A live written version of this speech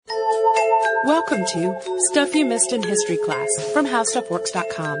Welcome to Stuff You Missed in History Class from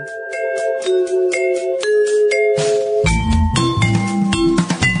HowStuffWorks.com.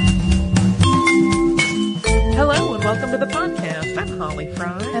 Hello and welcome to the podcast. I'm Holly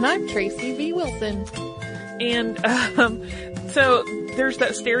Fry. And I'm Tracy V. Wilson. And so there's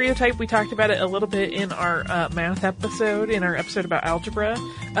that stereotype. We talked about it a little bit in our math episode, in our episode about algebra,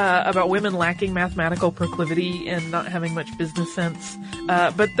 about women lacking mathematical proclivity and not having much business sense.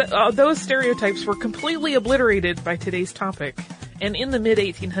 But those stereotypes were completely obliterated by today's topic. And in the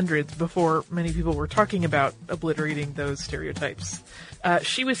mid-1800s, before many people were talking about obliterating those stereotypes,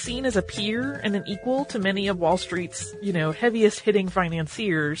 she was seen as a peer and an equal to many of Wall Street's, heaviest hitting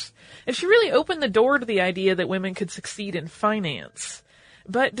financiers. And she really opened the door to the idea that women could succeed in finance.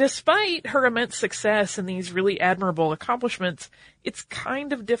 But despite her immense success and these really admirable accomplishments, it's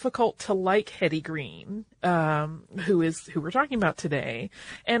kind of difficult to like Hetty Green, who we're talking about today.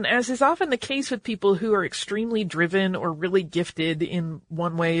 And as is often the case with people who are extremely driven or really gifted in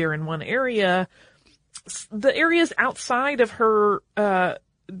one way or in one area, the areas outside of her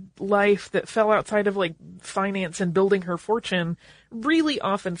life that fell outside of like finance and building her fortune really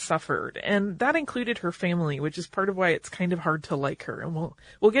often suffered, and that included her family, which is part of why it's kind of hard to like her. And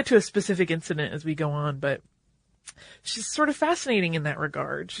we'll get to a specific incident as we go on, but she's sort of fascinating in that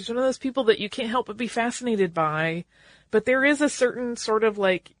regard. She's one of those people that you can't help but be fascinated by, but there is a certain sort of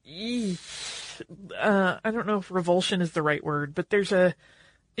like, I don't know if revulsion is the right word, but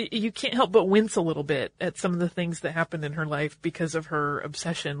you can't help but wince a little bit at some of the things that happened in her life because of her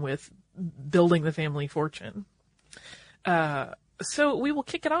obsession with building the family fortune. So we will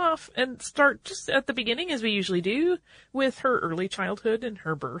kick it off and start just at the beginning, as we usually do, with her early childhood and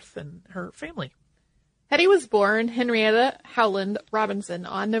her birth and her family. Hetty was born Henrietta Howland Robinson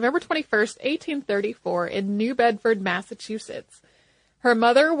on November 21st, 1834 in New Bedford, Massachusetts. Her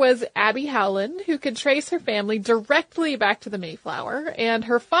mother was Abby Howland, who could trace her family directly back to the Mayflower, and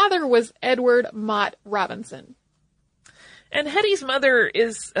her father was Edward Mott Robinson. And Hetty's mother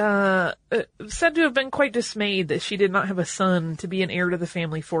is said to have been quite dismayed that she did not have a son to be an heir to the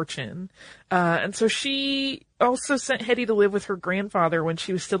family fortune. And so she also sent Hetty to live with her grandfather when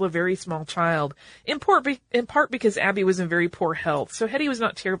she was still a very small child, in part because Abby was in very poor health, so Hetty was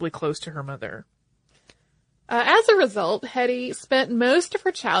not terribly close to her mother. As a result, Hetty spent most of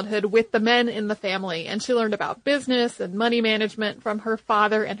her childhood with the men in the family, and she learned about business and money management from her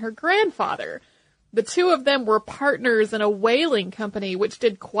father and her grandfather. The two of them were partners in a whaling company, which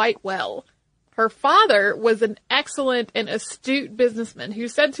did quite well. Her father was an excellent and astute businessman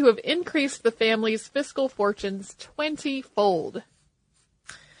who's said to have increased the family's fiscal fortunes 20-fold.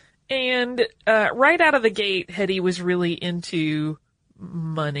 And right out of the gate, Hetty was really into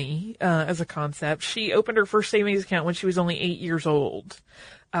money as a concept. She opened her first savings account when she was only 8 years old.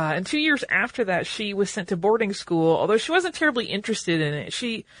 And 2 years after that, she was sent to boarding school, although she wasn't terribly interested in it.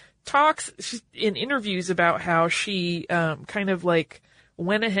 She talks in interviews about how she kind of like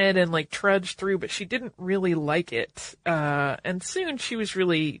went ahead and like trudged through, but she didn't really like it. And soon she was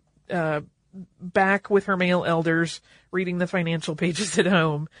really back with her male elders, reading the financial pages at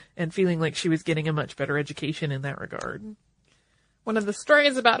home and feeling like she was getting a much better education in that regard. One of the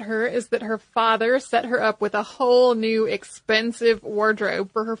stories about her is that her father set her up with a whole new expensive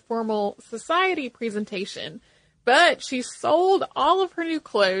wardrobe for her formal society presentation. But she sold all of her new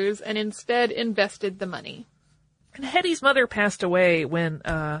clothes and instead invested the money. And Hetty's mother passed away when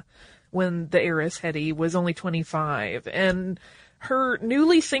the heiress, Hetty, was only 25. And her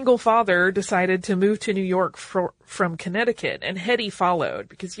newly single father decided to move to New York from Connecticut. And Hetty followed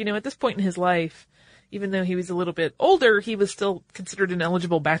because, at this point in his life, even though he was a little bit older, he was still considered an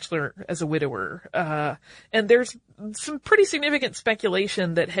eligible bachelor as a widower. And there's some pretty significant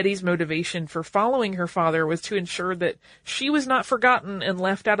speculation that Hetty's motivation for following her father was to ensure that she was not forgotten and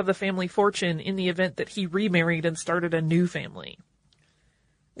left out of the family fortune in the event that he remarried and started a new family.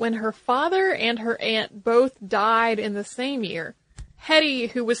 When her father and her aunt both died in the same year, Hetty,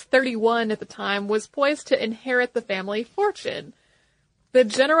 who was 31 at the time, was poised to inherit the family fortune. The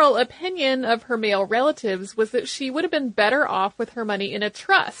general opinion of her male relatives was that she would have been better off with her money in a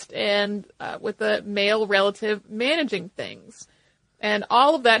trust and with a male relative managing things. And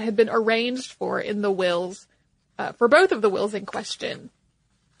all of that had been arranged for in the wills, for both of the wills in question.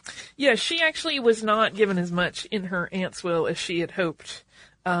 Yeah, she actually was not given as much in her aunt's will as she had hoped.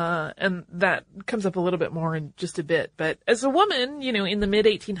 And that comes up a little bit more in just a bit. But as a woman, in the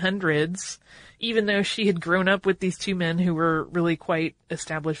mid-1800s, even though she had grown up with these two men who were really quite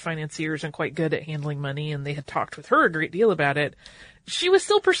established financiers and quite good at handling money, and they had talked with her a great deal about it, she was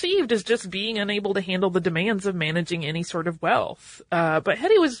still perceived as just being unable to handle the demands of managing any sort of wealth. But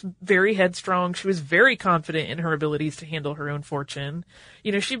Hetty was very headstrong. She was very confident in her abilities to handle her own fortune.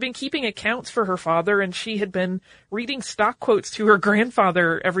 You know, she'd been keeping accounts for her father, and she had been reading stock quotes to her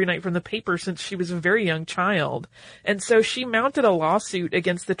grandfather every night from the paper since she was a very young child. And so she mounted a lawsuit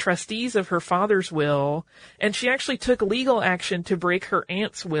against the trustees of her father's will, and she actually took legal action to break her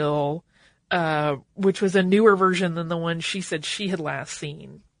aunt's will, which was a newer version than the one she said she had last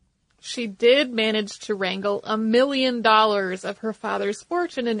seen. She did manage to wrangle $1 million of her father's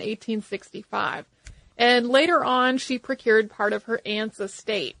fortune in 1865, and later on she procured part of her aunt's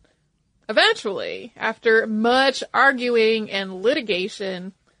estate. Eventually, after much arguing and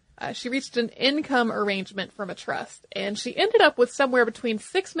litigation, she reached an income arrangement from a trust, and she ended up with somewhere between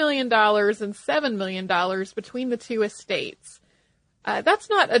 $6 million and $7 million between the two estates. That's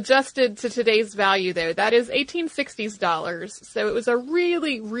not adjusted to today's value, though. That is 1860s dollars, so it was a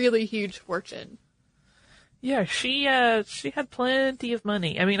really, really huge fortune. Yeah, she had plenty of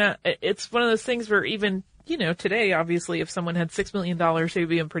money. I mean, it's one of those things where even, you know, today, obviously, if someone had $6 million, they would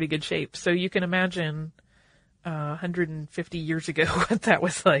be in pretty good shape. So you can imagine 150 years ago what that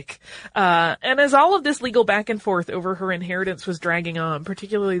was like. And as all of this legal back and forth over her inheritance was dragging on,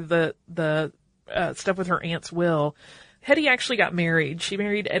 particularly the stuff with her aunt's will, Hetty actually got married. She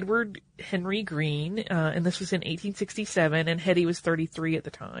married Edward Henry Green, and this was in 1867, and Hetty was 33 at the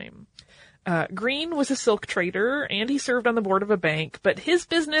time. Green was a silk trader, and he served on the board of a bank, but his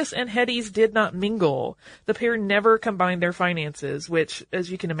business and Hetty's did not mingle. The pair never combined their finances, which, as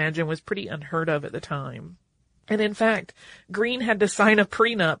you can imagine, was pretty unheard of at the time. And in fact, Green had to sign a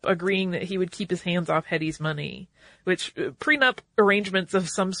prenup agreeing that he would keep his hands off Hetty's money, which prenup arrangements of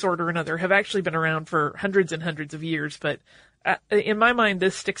some sort or another have actually been around for hundreds and hundreds of years. But in my mind,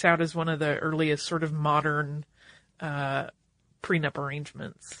 this sticks out as one of the earliest sort of modern prenup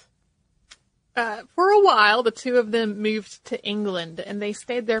arrangements. For a while, the two of them moved to England, and they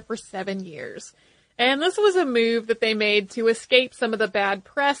stayed there for 7 years. And this was a move that they made to escape some of the bad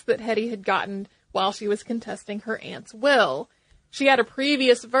press that Hetty had gotten while she was contesting her aunt's will. She had a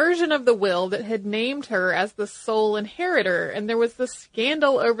previous version of the will that had named her as the sole inheritor, and there was this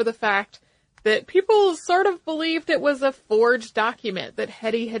scandal over the fact that people sort of believed it was a forged document that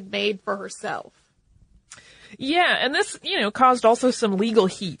Hetty had made for herself. Yeah, and this, you know, caused also some legal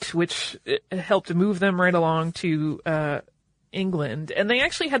heat, which helped move them right along to England. And they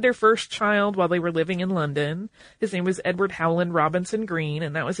actually had their first child while they were living in London. His name was Edward Howland Robinson Green,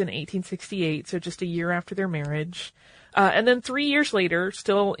 and that was in 1868, so just a year after their marriage. And then 3 years later,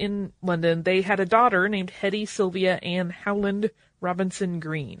 still in London, they had a daughter named Hetty Sylvia Ann Howland Robinson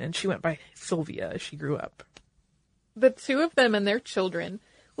Green, and she went by Sylvia as she grew up. The two of them and their children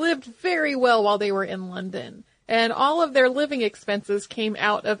lived very well while they were in London, and all of their living expenses came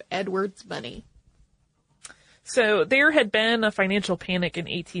out of Edward's money. So there had been a financial panic in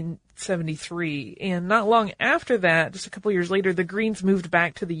 1873, and not long after that, just a couple years later, the Greens moved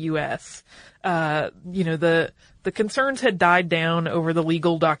back to the U.S. You know, the concerns had died down over the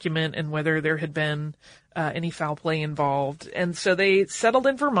legal document and whether there had been any foul play involved, and so they settled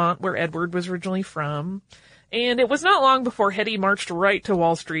in Vermont, where Edward was originally from. And it was not long before Hetty marched right to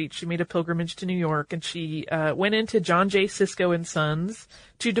Wall Street. She made a pilgrimage to New York, and she went into John J. Cisco and Sons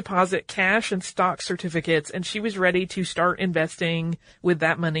to deposit cash and stock certificates, and she was ready to start investing with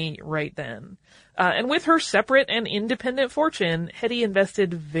that money right then. And with her separate and independent fortune, Hetty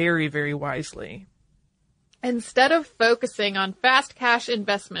invested very, very wisely. Instead of focusing on fast cash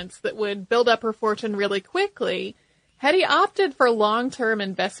investments that would build up her fortune really quickly, Hetty opted for long-term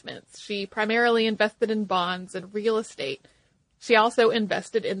investments. She primarily invested in bonds and real estate. She also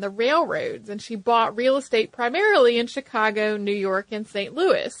invested in the railroads, and she bought real estate primarily in Chicago, New York, and St.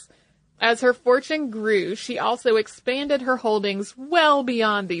 Louis. As her fortune grew, she also expanded her holdings well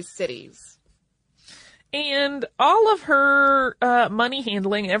beyond these cities. And all of her money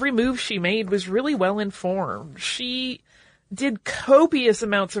handling, every move she made was really well informed. She did copious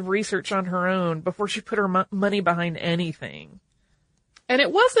amounts of research on her own before she put her money behind anything. And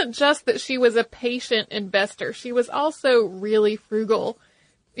it wasn't just that she was a patient investor. She was also really frugal.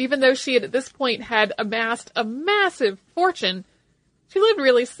 Even though she had at this point had amassed a massive fortune, she lived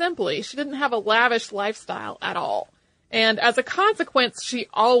really simply. She didn't have a lavish lifestyle at all. And as a consequence, she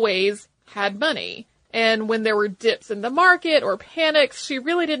always had money. And when there were dips in the market or panics, she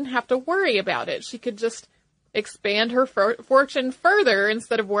really didn't have to worry about it. She could just expand her fortune further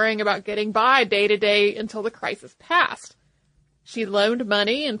instead of worrying about getting by day to day until the crisis passed. She loaned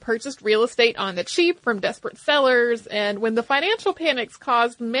money and purchased real estate on the cheap from desperate sellers, and when the financial panics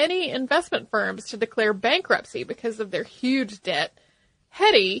caused many investment firms to declare bankruptcy because of their huge debt,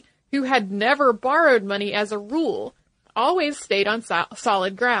 Hetty, who had never borrowed money as a rule, always stayed on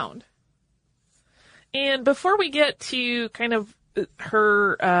solid ground. And before we get to kind of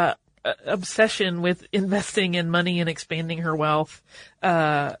her obsession with investing in money and expanding her wealth,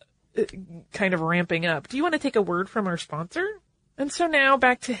 kind of ramping up, do you want to take a word from our sponsor? And so now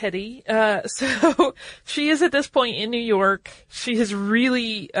back to Hetty. So she is at this point in New York. She has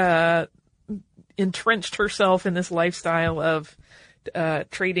really entrenched herself in this lifestyle of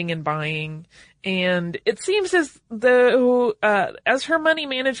trading and buying. And it seems as though, as her money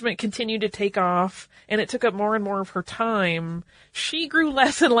management continued to take off and it took up more and more of her time, she grew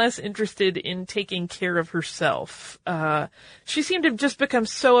less and less interested in taking care of herself. She seemed to have just become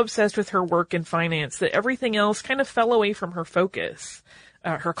so obsessed with her work and finance that everything else kind of fell away from her focus.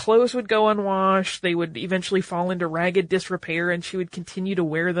 Her clothes would go unwashed. They would eventually fall into ragged disrepair and she would continue to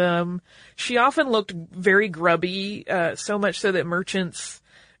wear them. She often looked very grubby, so much so that merchants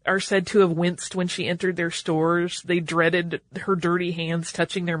are said to have winced when she entered their stores. They dreaded her dirty hands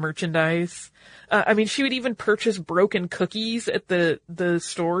touching their merchandise. She would even purchase broken cookies at the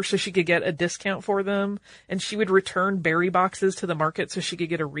store so she could get a discount for them. And she would return berry boxes to the market so she could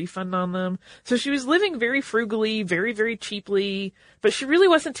get a refund on them. So she was living very frugally, very, very cheaply, but she really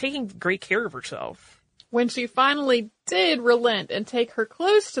wasn't taking great care of herself. When she finally did relent and take her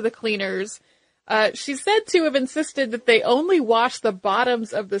clothes to the cleaners, she's said to have insisted that they only wash the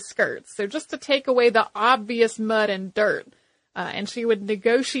bottoms of the skirts, so just to take away the obvious mud and dirt. And she would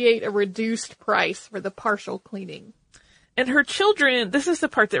negotiate a reduced price for the partial cleaning. And her children, this is the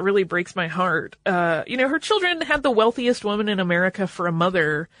part that really breaks my heart. Her children had the wealthiest woman in America for a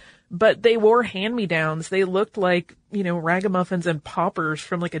mother, but they wore hand-me-downs. They looked like, ragamuffins and paupers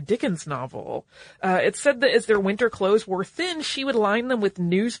from like a Dickens novel. It said that as their winter clothes wore thin, she would line them with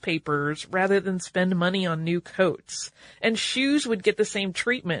newspapers rather than spend money on new coats. And shoes would get the same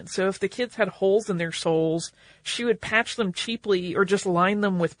treatment. So if the kids had holes in their soles, she would patch them cheaply or just line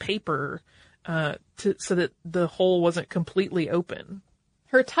them with paper, so that the hole wasn't completely open.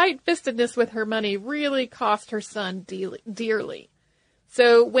 Her tight-fistedness with her money really cost her son dearly.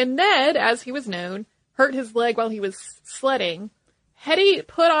 So when Ned, as he was known, hurt his leg while he was sledding, Hetty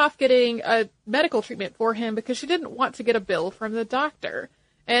put off getting a medical treatment for him because she didn't want to get a bill from the doctor.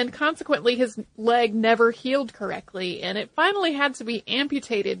 And consequently, his leg never healed correctly, and it finally had to be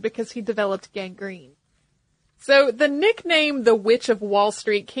amputated because he developed gangrene. So the nickname the Witch of Wall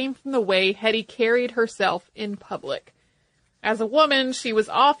Street came from the way Hetty carried herself in public. As a woman, she was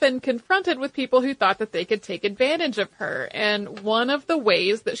often confronted with people who thought that they could take advantage of her, and one of the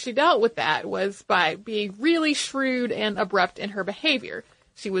ways that she dealt with that was by being really shrewd and abrupt in her behavior.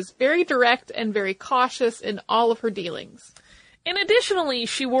 She was very direct and very cautious in all of her dealings. And additionally,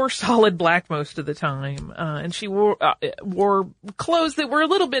 she wore solid black most of the time, and she wore clothes that were a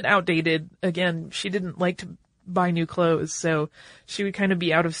little bit outdated. Again, she didn't like to buy new clothes, so she would kind of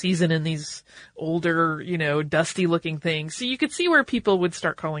be out of season in these older, dusty looking things. So you could see where people would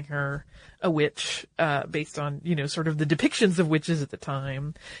start calling her a witch, based on, sort of the depictions of witches at the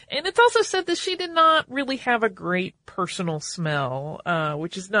time. And it's also said that she did not really have a great personal smell,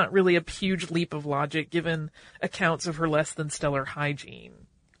 which is not really a huge leap of logic given accounts of her less than stellar hygiene.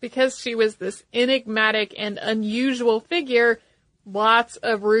 Because she was this enigmatic and unusual figure, lots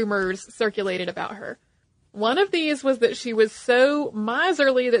of rumors circulated about her. One of these was that she was so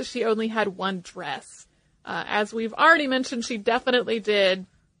miserly that she only had one dress. As we've already mentioned, she definitely did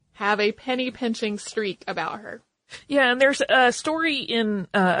have a penny-pinching streak about her. Yeah, and there's a story in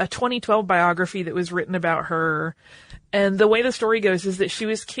a 2012 biography that was written about her, and the way the story goes is that she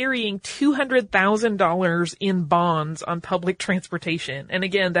was carrying $200,000 in bonds on public transportation. And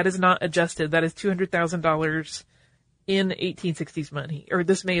again, that is not adjusted. That is $200,000 in 1860s money, or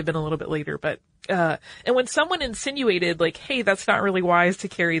this may have been a little bit later, but, and when someone insinuated, like, hey, that's not really wise to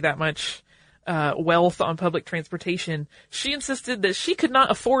carry that much, wealth on public transportation, she insisted that she could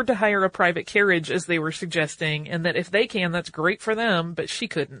not afford to hire a private carriage, as they were suggesting, and that if they can, that's great for them, but she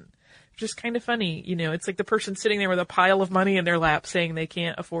couldn't. Just kind of funny, it's like the person sitting there with a pile of money in their lap saying they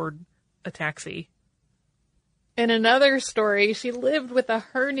can't afford a taxi. In another story, she lived with a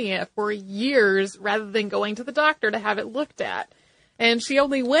hernia for years rather than going to the doctor to have it looked at. And she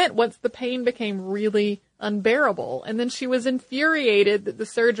only went once the pain became really unbearable. And then she was infuriated that the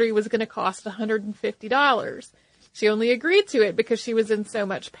surgery was going to cost $150. She only agreed to it because she was in so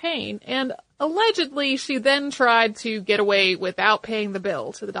much pain. And allegedly, she then tried to get away without paying the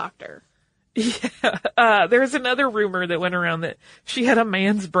bill to the doctor. Yeah, there's another rumor that went around that she had a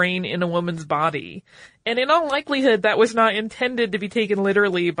man's brain in a woman's body. And in all likelihood, that was not intended to be taken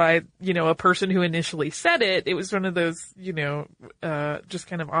literally by, a person who initially said it. It was one of those, just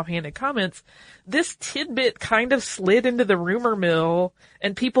kind of offhanded comments. This tidbit kind of slid into the rumor mill,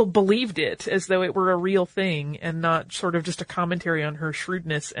 and people believed it as though it were a real thing and not sort of just a commentary on her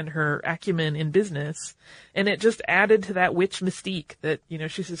shrewdness and her acumen in business. And it just added to that witch mystique that,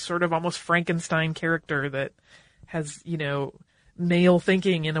 she's this sort of almost Frankenstein character that has, male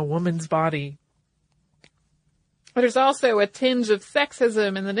thinking in a woman's body. There's also a tinge of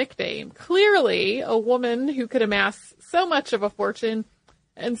sexism in the nickname. Clearly, a woman who could amass so much of a fortune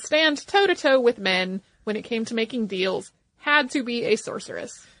and stand toe-to-toe with men when it came to making deals had to be a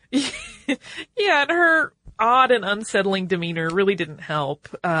sorceress. Yeah, and her odd and unsettling demeanor really didn't help.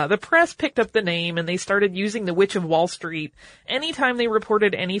 The press picked up the name, and they started using the Witch of Wall Street anytime they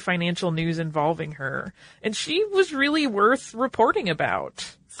reported any financial news involving her. And she was really worth reporting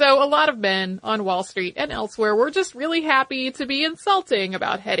about. So a lot of men on Wall Street and elsewhere were just really happy to be insulting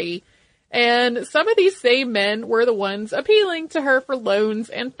about Hetty. And some of these same men were the ones appealing to her for loans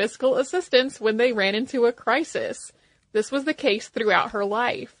and fiscal assistance when they ran into a crisis. This was the case throughout her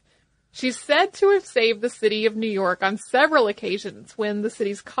life. She's said to have saved the city of New York on several occasions when the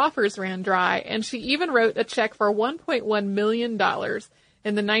city's coffers ran dry, and she even wrote a check for $1.1 million in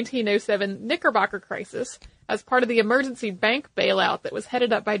the 1907 Knickerbocker crisis as part of the emergency bank bailout that was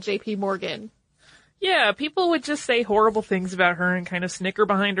headed up by J.P. Morgan. Yeah, people would just say horrible things about her and kind of snicker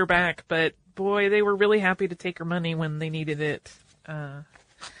behind her back, but boy, they were really happy to take her money when they needed it,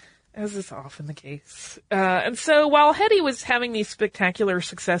 as is often the case. And so while Hetty was having these spectacular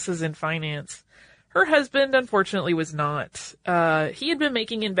successes in finance, her husband, unfortunately, was not. He had been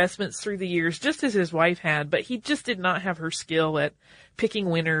making investments through the years, just as his wife had, but he just did not have her skill at picking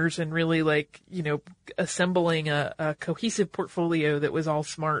winners and really, assembling a cohesive portfolio that was all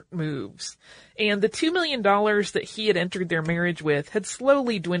smart moves. And the $2 million that he had entered their marriage with had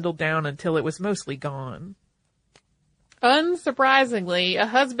slowly dwindled down until it was mostly gone. Unsurprisingly, a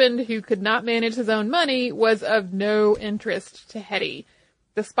husband who could not manage his own money was of no interest to Hetty,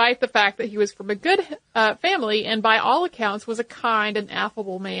 despite the fact that he was from a good family and by all accounts was a kind and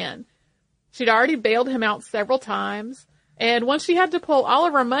affable man. She'd already bailed him out several times, and once she had to pull all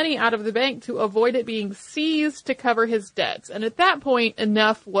of her money out of the bank to avoid it being seized to cover his debts. And at that point,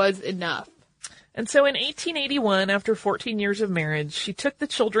 enough was enough. And so in 1881, after 14 years of marriage, she took the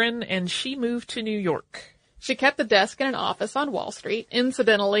children and she moved to New York. She kept the desk in an office on Wall Street,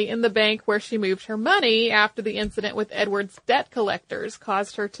 incidentally in the bank where she moved her money after the incident with Edward's debt collectors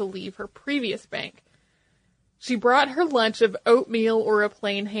caused her to leave her previous bank. She brought her lunch of oatmeal or a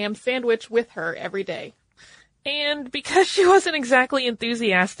plain ham sandwich with her every day. And because she wasn't exactly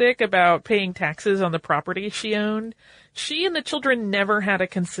enthusiastic about paying taxes on the property she owned, she and the children never had a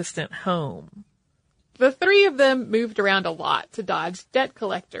consistent home. The three of them moved around a lot to dodge debt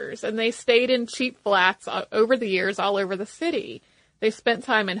collectors, and they stayed in cheap flats over the years all over the city. They spent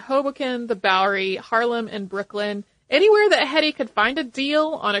time in Hoboken, the Bowery, Harlem, and Brooklyn, anywhere that Hetty could find a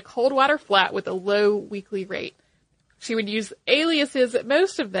deal on a cold water flat with a low weekly rate. She would use aliases at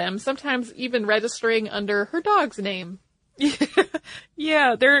most of them, sometimes even registering under her dog's name.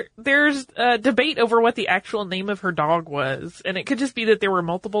 Yeah, there's a debate over what the actual name of her dog was, and it could just be that there were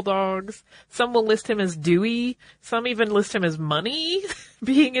multiple dogs. Some will list him as Dewey, some even list him as Money,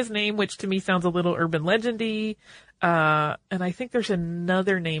 being his name, which to me sounds a little urban legendy. And I think there's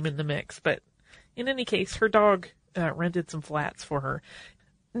another name in the mix, but in any case, her dog rented some flats for her.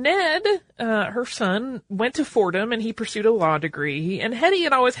 Ned, her son, went to Fordham and he pursued a law degree, and Hetty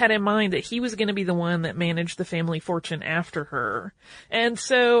had always had in mind that he was going to be the one that managed the family fortune after her. And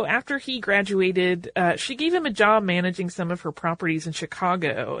so after he graduated, she gave him a job managing some of her properties in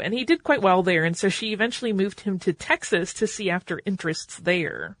Chicago, and he did quite well there, and so she eventually moved him to Texas to see after interests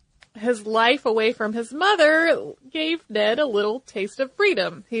there. His life away from his mother gave Ned a little taste of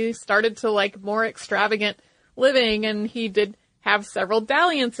freedom. He started to like more extravagant living, and he did have several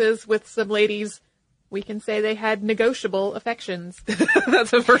dalliances with some ladies. We can say they had negotiable affections.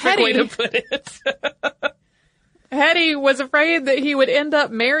 That's a perfect way to put it. Hetty was afraid that he would end up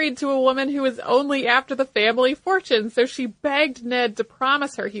married to a woman who was only after the family fortune, so she begged Ned to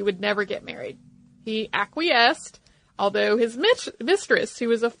promise her he would never get married. He acquiesced, although his mistress, who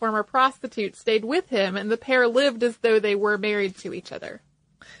was a former prostitute, stayed with him, and the pair lived as though they were married to each other.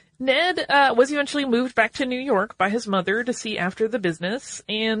 Ned was eventually moved back to New York by his mother to see after the business,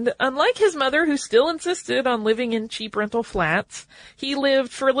 and unlike his mother, who still insisted on living in cheap rental flats, he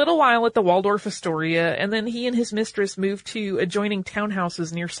lived for a little while at the Waldorf Astoria, and then he and his mistress moved to adjoining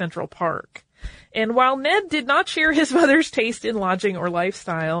townhouses near Central Park. And while Ned did not share his mother's taste in lodging or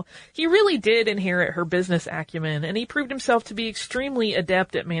lifestyle, he really did inherit her business acumen, and he proved himself to be extremely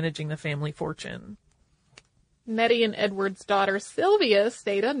adept at managing the family fortune. Nettie and Edward's daughter Sylvia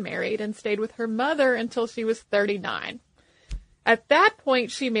stayed unmarried and stayed with her mother until she was 39. At that point,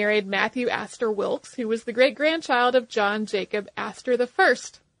 she married Matthew Astor Wilkes, who was the great-grandchild of John Jacob Astor I.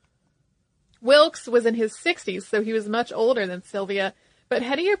 Wilkes was in his 60s, so he was much older than Sylvia, but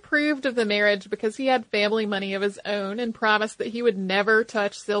Hetty approved of the marriage because he had family money of his own and promised that he would never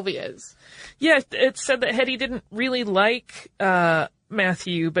touch Sylvia's. Yeah, it said that Hetty didn't really like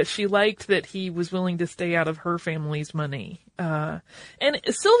Matthew, but she liked that he was willing to stay out of her family's money. And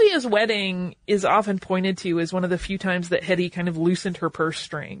Sylvia's wedding is often pointed to as one of the few times that Hetty kind of loosened her purse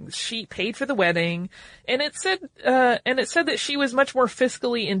strings. She paid for the wedding, and it said that she was much more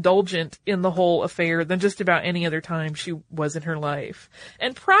fiscally indulgent in the whole affair than just about any other time she was in her life.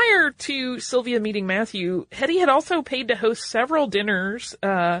 And prior to Sylvia meeting Matthew, Hetty had also paid to host several dinners,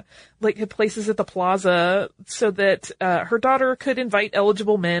 like at places at the plaza, so that her daughter could invite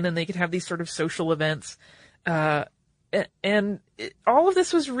eligible men and they could have these sort of social events. And all of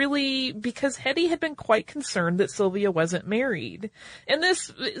this was really because Hetty had been quite concerned that Sylvia wasn't married. And this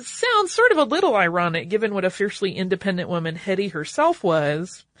sounds sort of a little ironic given what a fiercely independent woman Hetty herself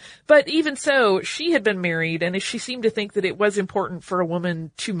was. But even so, she had been married, and she seemed to think that it was important for a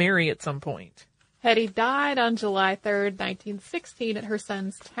woman to marry at some point. Hetty died on July 3rd, 1916 at her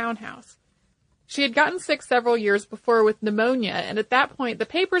son's townhouse. She had gotten sick several years before with pneumonia, and at that point the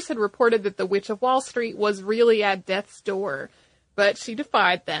papers had reported that the Witch of Wall Street was really at death's door, but she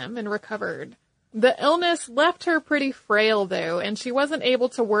defied them and recovered. The illness left her pretty frail, though, and she wasn't able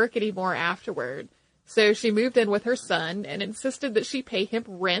to work anymore afterward. So she moved in with her son and insisted that she pay him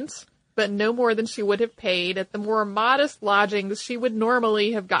rent, but no more than she would have paid at the more modest lodgings she would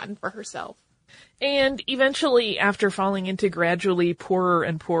normally have gotten for herself. And eventually, after falling into gradually poorer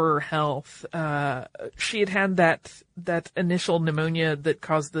and poorer health, she had that initial pneumonia that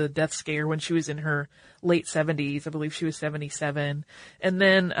caused the death scare when she was in her late 70s. I believe she was 77. And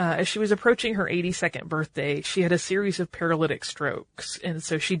then, as she was approaching her 82nd birthday, she had a series of paralytic strokes. And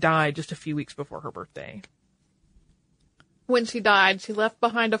so she died just a few weeks before her birthday. When she died, she left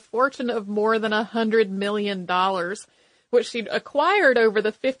behind a fortune of more than $100 million, which she'd acquired over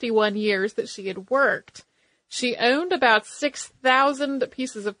the 51 years that she had worked. She owned about 6,000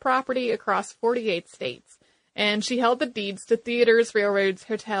 pieces of property across 48 states, and she held the deeds to theaters, railroads,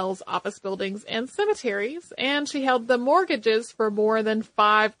 hotels, office buildings, and cemeteries, and she held the mortgages for more than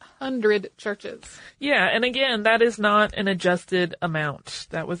 500 churches. Yeah, and again, that is not an adjusted amount.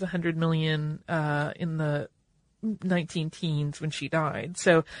 That was $100 million in the 19-teens when she died.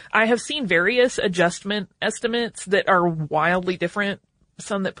 So I have seen various adjustment estimates that are wildly different.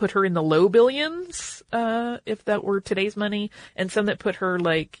 Some that put her in the low billions, if that were today's money, and some that put her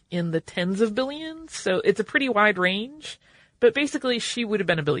like in the tens of billions. So it's a pretty wide range, but basically she would have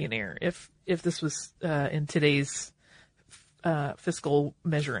been a billionaire if this was, in today's, fiscal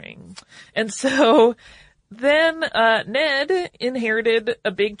measuring. And so then, Ned inherited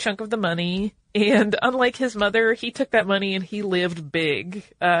a big chunk of the money. And unlike his mother, he took that money and he lived big.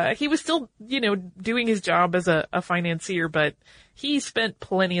 He was still, doing his job as a financier, but he spent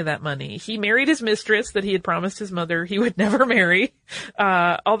plenty of that money. He married his mistress that he had promised his mother he would never marry.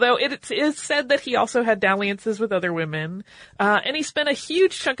 Although it is said that he also had dalliances with other women. And he spent a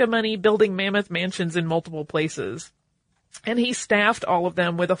huge chunk of money building mammoth mansions in multiple places. And he staffed all of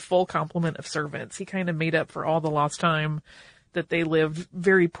them with a full complement of servants. He kind of made up for all the lost time that they lived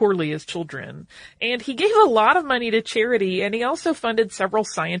very poorly as children. And he gave a lot of money to charity, and he also funded several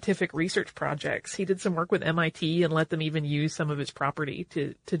scientific research projects. He did some work with MIT and let them even use some of his property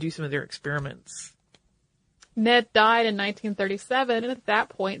to do some of their experiments. Ned died in 1937, and at that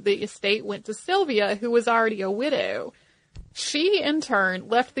point the estate went to Sylvia, who was already a widow. She, in turn,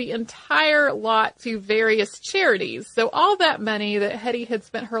 left the entire lot to various charities, so all that money that Hetty had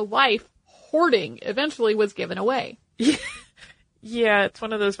spent her life hoarding eventually was given away. Yeah, it's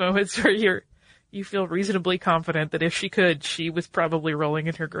one of those moments where you feel reasonably confident that if she could, she was probably rolling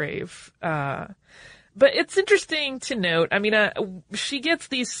in her grave. But it's interesting to note, she gets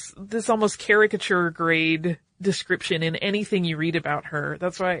this almost caricature grade description in anything you read about her.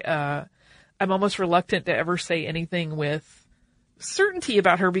 That's why, I'm almost reluctant to ever say anything with certainty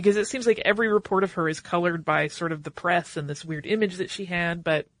about her, because it seems like every report of her is colored by sort of the press and this weird image that she had.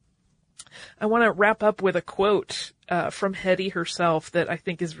 But I want to wrap up with a quote from Hetty herself that I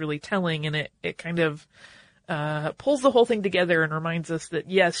think is really telling, and it kind of pulls the whole thing together and reminds us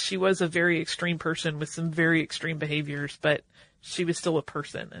that, yes, she was a very extreme person with some very extreme behaviors, but she was still a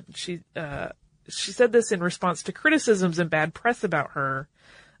person. And she said this in response to criticisms and bad press about her.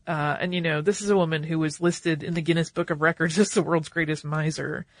 And this is a woman who was listed in the Guinness Book of Records as the world's greatest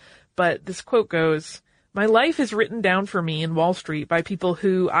miser. But this quote goes, "My life is written down for me in Wall Street by people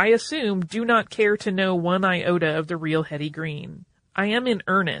who, I assume, do not care to know one iota of the real Hetty Green. I am in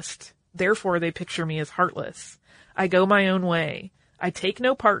earnest. Therefore, they picture me as heartless. I go my own way. I take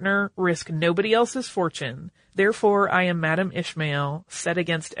no partner, risk nobody else's fortune. Therefore, I am Madam Ishmael, set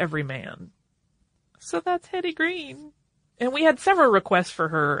against every man." So that's Hetty Green. And we had several requests for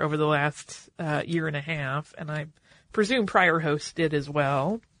her over the last year and a half, and I presume prior hosts did as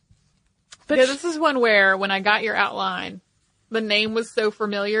well. But yeah, this is one where, when I got your outline, the name was so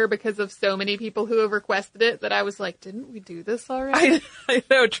familiar because of so many people who have requested it that I was like, didn't we do this already? I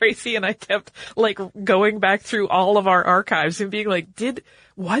know, Tracy and I kept, going back through all of our archives and being like, it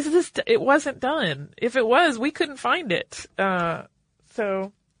wasn't done. If it was, we couldn't find it.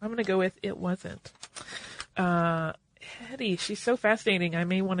 So I'm going to go with it wasn't. Hetty, she's so fascinating. I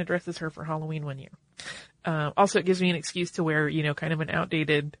may want to dress as her for Halloween one year. Also, it gives me an excuse to wear, kind of an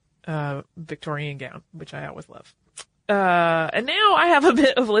outdated Victorian gown, which I always love. And now I have a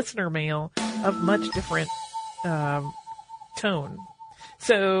bit of listener mail of much different tone.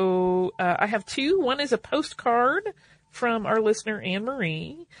 So I have two. One is a postcard from our listener, Anne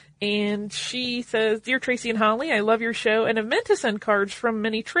Marie. And she says, "Dear Tracy and Holly, I love your show and have meant to send cards from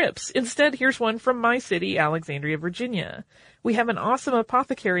many trips. Instead, here's one from my city, Alexandria, Virginia. We have an awesome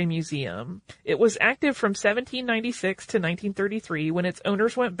apothecary museum. It was active from 1796 to 1933 when its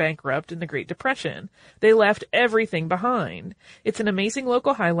owners went bankrupt in the Great Depression. They left everything behind. It's an amazing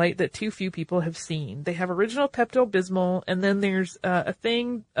local highlight that too few people have seen. They have original Pepto-Bismol, and then there's a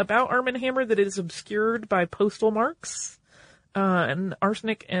thing about Arm & Hammer that is obscured by postal marks. And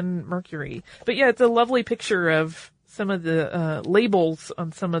arsenic and mercury. But yeah, it's a lovely picture of some of the labels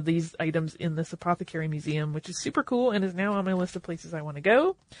on some of these items in this apothecary museum, which is super cool and is now on my list of places I want to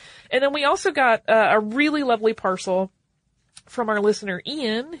go. And then we also got a really lovely parcel from our listener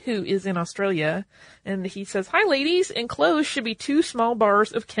Ian, who is in Australia, and he says, "Hi ladies, enclosed should be 2 small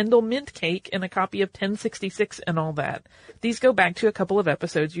bars of Kendall mint cake and a copy of 1066 and all that. These go back to a couple of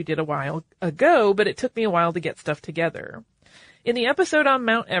episodes you did a while ago, but it took me a while to get stuff together. In the episode on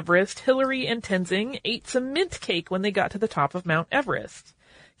Mount Everest, Hillary and Tenzing ate some mint cake when they got to the top of Mount Everest.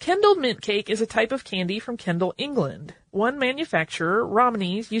 Kendall mint cake is a type of candy from Kendal, England. One manufacturer,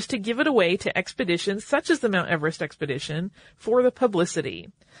 Romney's, used to give it away to expeditions such as the Mount Everest expedition for the publicity.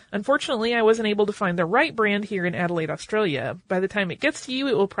 Unfortunately, I wasn't able to find the right brand here in Adelaide, Australia. By the time it gets to you,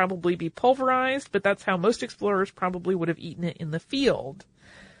 it will probably be pulverized, but that's how most explorers probably would have eaten it in the field."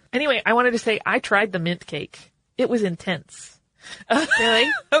 Anyway, I wanted to say I tried the mint cake. It was intense. Really?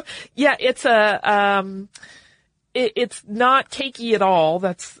 Yeah, it's it's not cakey at all.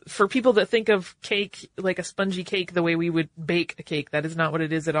 That's for people that think of cake like a spongy cake the way we would bake a cake. That is not what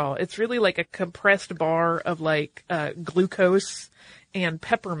it is at all. It's really like a compressed bar of glucose and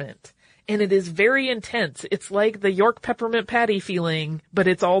peppermint. And it is very intense. It's like the York peppermint patty feeling, but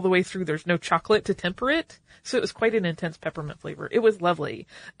it's all the way through. There's no chocolate to temper it. So it was quite an intense peppermint flavor. It was lovely.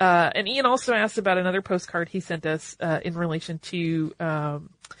 And Ian also asked about another postcard he sent us, in relation to,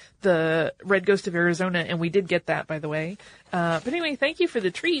 the Red Ghost of Arizona. And we did get that, by the way. But anyway, thank you for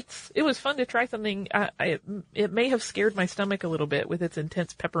the treats. It was fun to try something. It may have scared my stomach a little bit with its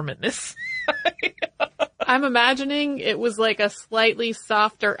intense peppermintness. I'm imagining it was like a slightly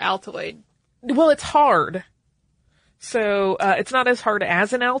softer Altoid. Well, it's hard. So, it's not as hard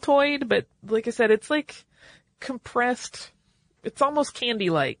as an Altoid, but like I said, it's like compressed. It's almost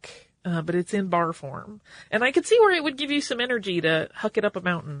candy-like, but it's in bar form. And I could see where it would give you some energy to huck it up a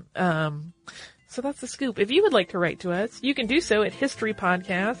mountain. So that's the scoop. If you would like to write to us, you can do so at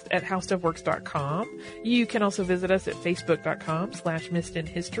historypodcast@howstuffworks.com. You can also visit us at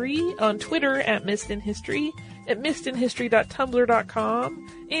facebook.com/missedinhistory, on Twitter at missedinhistory, at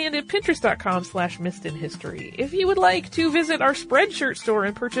missedinhistory.tumblr.com, and at pinterest.com/missedinhistory. If you would like to visit our Spreadshirt store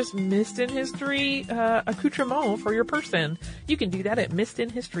and purchase Missed in History accoutrement for your person, you can do that at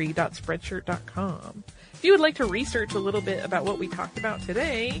missedinhistory.spreadshirt.com. If you would like to research a little bit about what we talked about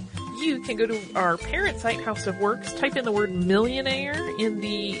today, you can go to our parent site, House of Works, type in the word millionaire in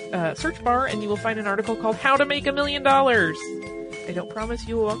the search bar, and you will find an article called How to Make $1 Million. I don't promise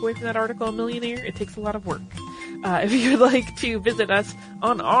you will walk away from that article a millionaire. It takes a lot of work. If you would like to visit us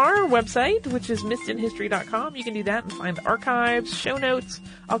on our website, which is missedinhistory.com, you can do that and find archives, show notes,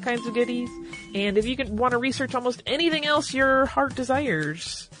 all kinds of goodies. And if you want to research almost anything else your heart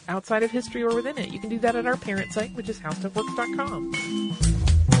desires, outside of history or within it, you can do that at our parent site, which is howstuffworks.com.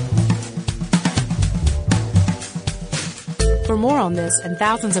 For more on this and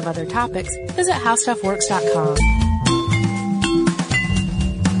thousands of other topics, visit howstuffworks.com.